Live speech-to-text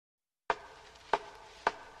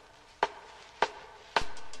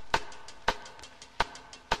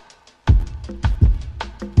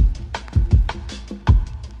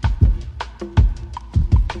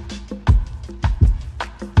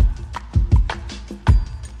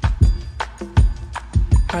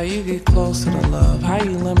How you get closer to love? How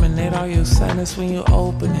you eliminate all your sadness when you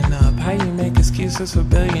opening up? How you make excuses for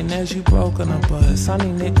billionaires you broke on a bus? I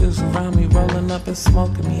need niggas around me rolling up and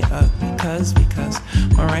smoking me up. Because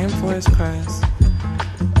when rainforest cries,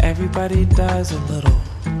 everybody dies a little.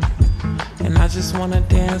 And I just wanna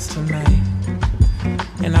dance tonight.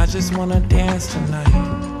 And I just wanna dance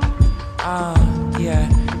tonight. Yeah,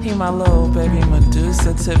 he my little baby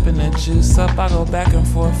Medusa, tipping the juice up. I go back and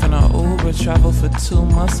forth in a Uber, travel for 2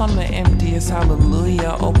 months. I'm the emptiest,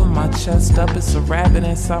 hallelujah. Open my chest up, it's a rabbit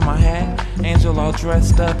inside my hat. Angel all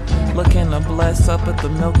dressed up, looking to bless up at the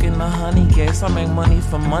milk and the honey gates. I make money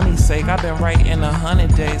for money's sake, I've been writing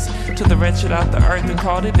 100 days. Took the wretched out the earth and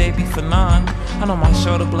called it baby for none. I know my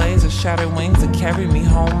shoulder blades are shattered wings that carry me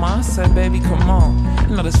home. I said, baby, come on.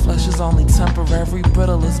 You know this flesh is only temporary,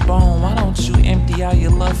 brittle as bone. Why don't you empty out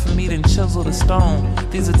your love for me, then chisel the stone?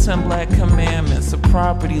 These are 10 black commandments, a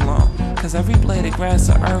property loan. Cause every blade of grass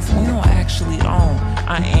or earth we don't actually own.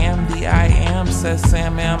 I am the I am, says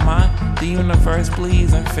Sam, am I? The universe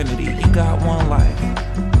bleeds infinity, you got one life.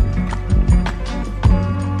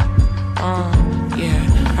 Yeah,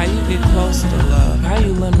 how you get closer to love? How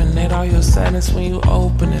you eliminate all your sadness when you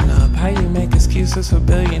opening up? How you make excuses for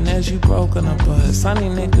billionaires you broke on a bus? I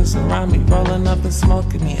need niggas around me rolling up and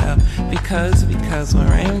smoking me up. Because when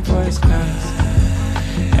rainforest cries,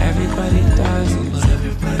 everybody dies a little.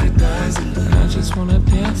 And I just wanna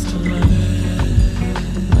dance tonight.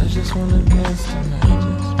 I just wanna dance tonight.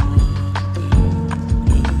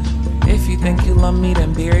 If you think you love me,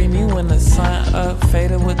 then bury me when the sun up.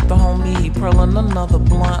 Faded with the homie, he pearling another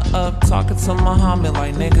blunt up. Talking to Muhammad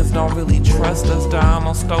like niggas don't really trust us. Dying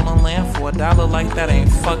on stolen land for $1 like that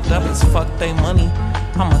ain't fucked up, it's fuck they money.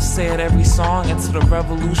 I'ma say it every song until the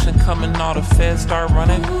revolution coming, all the feds start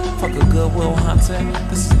running. Fuck a Goodwill Hunting,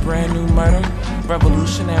 this is brand new murder.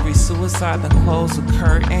 Revolutionary suicide, then close the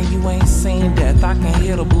curtain. And you ain't seen death, I can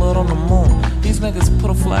hear the blood on the moon. These niggas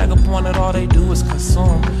put a flag up on it, all they do is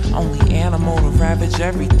consume. Only animal to ravage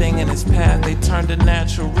everything in its path. They turned a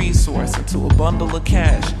natural resource into a bundle of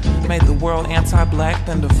cash. Made the world anti-black,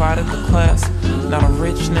 then divided the class. Now the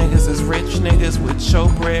rich niggas is rich niggas with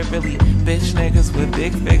showbread, really bitch niggas with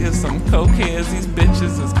big figures. Some cokeheads, these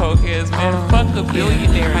bitches is cokeheads, man. Fuck a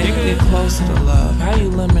billionaire. How you get closer to love? How you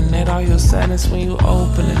eliminate all your sadness when you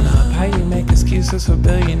opening up? How you make excuses for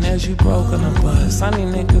billionaires you broke on a bus? I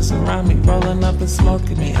need niggas around me rolling up and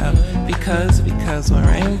smoking me up. Because when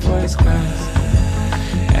rainforest cries,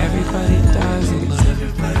 everybody dies a little.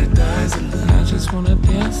 And I just wanna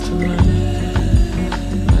dance tonight.